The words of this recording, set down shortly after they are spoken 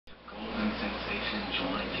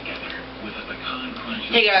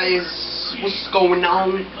Hey guys, what's going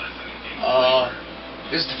on?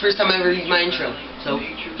 This is the first time I ever used my intro, so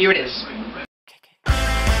here it is.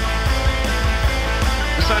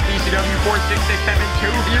 What's up, BCW 46672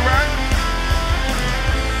 viewer?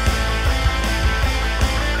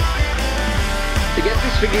 To get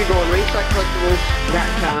this figure, go on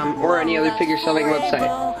ringsidecollectibles.com or any other figure selling website.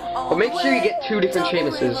 But make sure you get 2 different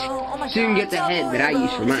Seamuses, so you can get the head that I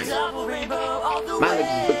use for mine.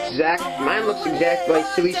 Mine looks exact like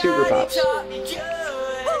Silly Super Pops.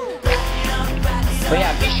 But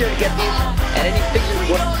yeah, be sure to get these at any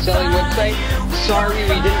figure selling website. Sorry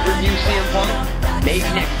we didn't review CM Punk. Maybe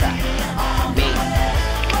next time. Maybe.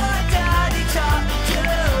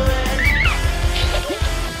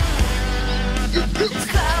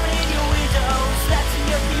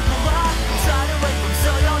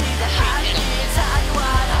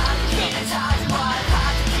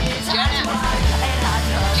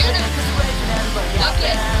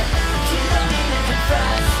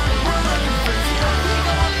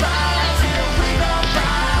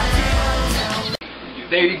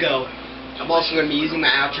 There you go. I'm also going to be using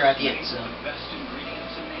my outro at the end, so.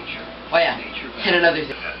 Oh yeah, and another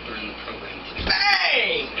thing.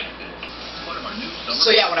 Bang!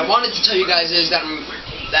 So yeah, what I wanted to tell you guys is that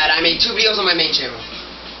I made 2 videos on my main channel.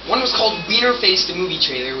 One was called Wiener Face the movie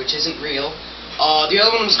trailer, which isn't real. The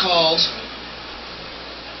other one was called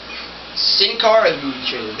Sin Cara the movie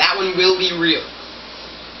trailer. That one will be real.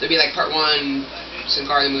 There'll be like part 1, Sin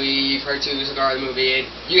Cara the movie, part 2, Sin Cara the movie.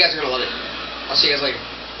 You guys are gonna love it. I'll see you guys later.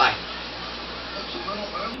 Bye.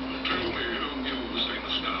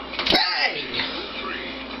 Bang!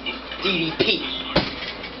 DDP.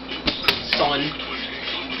 Son.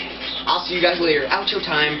 I'll see you guys later. Outro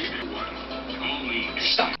time.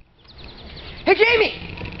 Stop. Hey, Jamie!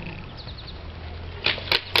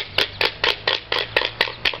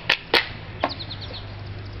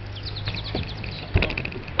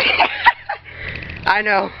 I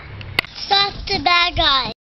know. Stop the bad guy.